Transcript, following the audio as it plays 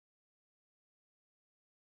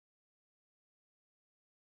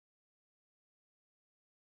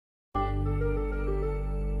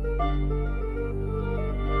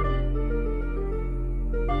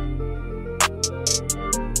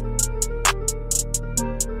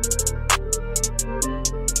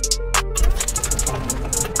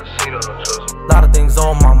Lot of things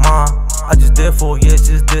on my mind. I just did 4 years,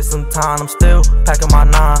 just did some time. I'm still packing my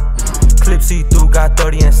 9. Clip see through, got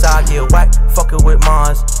 30 inside, get whack, fucking with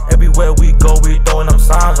mines. Everywhere we go, we throwing them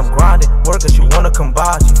signs. I'm grinding, working, she wanna come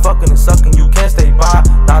by. She fucking and sucking, you can't stay by.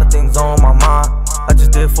 Lot of things on my mind. I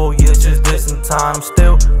just did 4 years, just did some time. I'm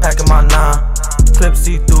still packing my 9. Clip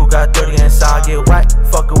see through, got 30 inside, get whack,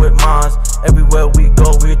 fucking with mines. Everywhere we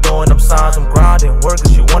go, we throwing them signs. I'm grinding,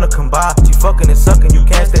 working, she wanna come by. She fucking and sucking, you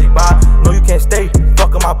can't stay by. No, you can't stay,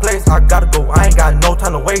 fucking my place. I gotta go, I ain't got no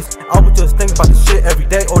time to waste. I was just thinking about the shit every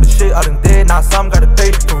day. Oh, the shit I done did, now some gotta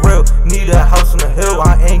pay for real. Need a house on the hill,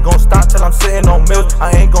 I ain't gon' stop till I'm sitting on mills.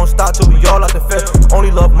 I ain't gon' stop till we all out the field.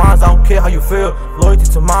 Only love mines, I don't care how you feel. Loyalty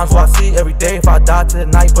to mines, what I see every day. If I die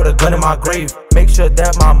tonight, put a gun in my grave. Make sure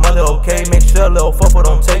that my mother okay. Make sure little fucker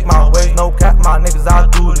don't take my way. No cap, my niggas, I'll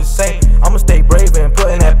do the same. I'ma stay brave and put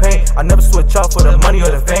in that pain. I never switch up for the money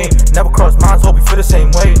or the fame. Never cross minds, hope we feel the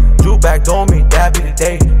same way. Drew back on me, that be the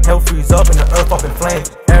day. Hell freeze up and the earth up in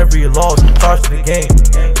flames. Every loss, charge to the game.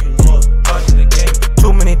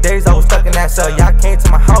 Too many days I was stuck in that cell. Y'all came to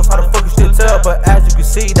my house, how the fuck you still tell? But as you can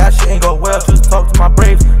see, that shit ain't go well. Just talk to my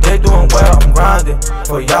braves, they doing well. I'm grinding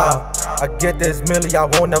for y'all. I get this milli, I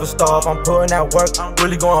won't never starve. I'm putting that work,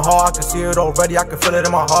 really going hard. I can see it already, I can feel it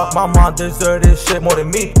in my heart. My mom deserve this shit more than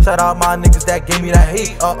me. Shout out my niggas that gave me that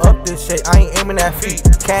heat. Up this shit, I ain't aiming at feet.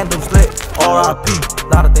 Candles lit, R.I.P.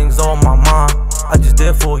 Lot of things on my mind. I just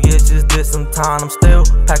did 4 years, just did some time. I'm still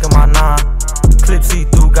packing my 9. Clip see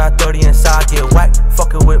through, got 30 inside, get whack,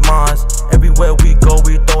 fucking with mines. Everywhere we go,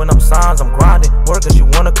 we throwing up signs. I'm grinding, working, she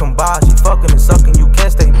wanna come by. She fucking and sucking, you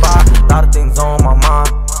can't stay by. Lot of things on my mind.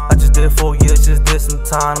 I just did 4 years, just did some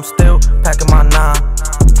time. I'm still packing my 9.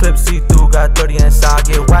 Clip see through, got 30 inside,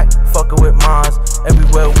 get whack, fucking with mines.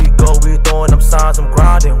 Everywhere we go, we throwing up signs. I'm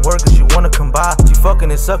grinding, working, she wanna come by. She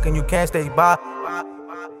fucking and sucking, you can't stay by.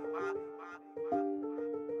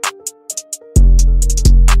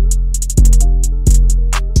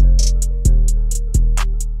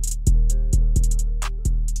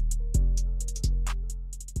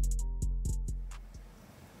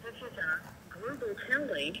 Global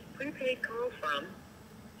Telly prepaid call from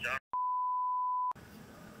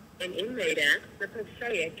an inmate at the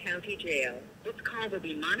Passaic County Jail. This call will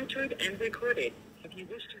be monitored and recorded. If you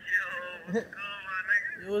wish to...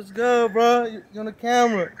 Yo, what's good, bro? You on the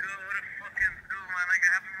camera.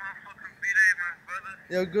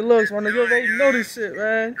 Yo, good looks, man. You already know this shit,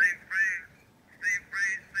 man.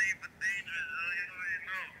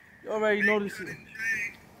 You already know this shit.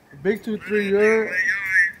 Big 2-3, you heard?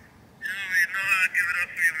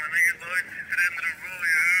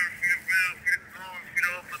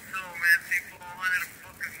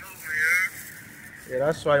 Yeah,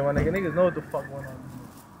 that's right, my nigga. Niggas know what the fuck going on.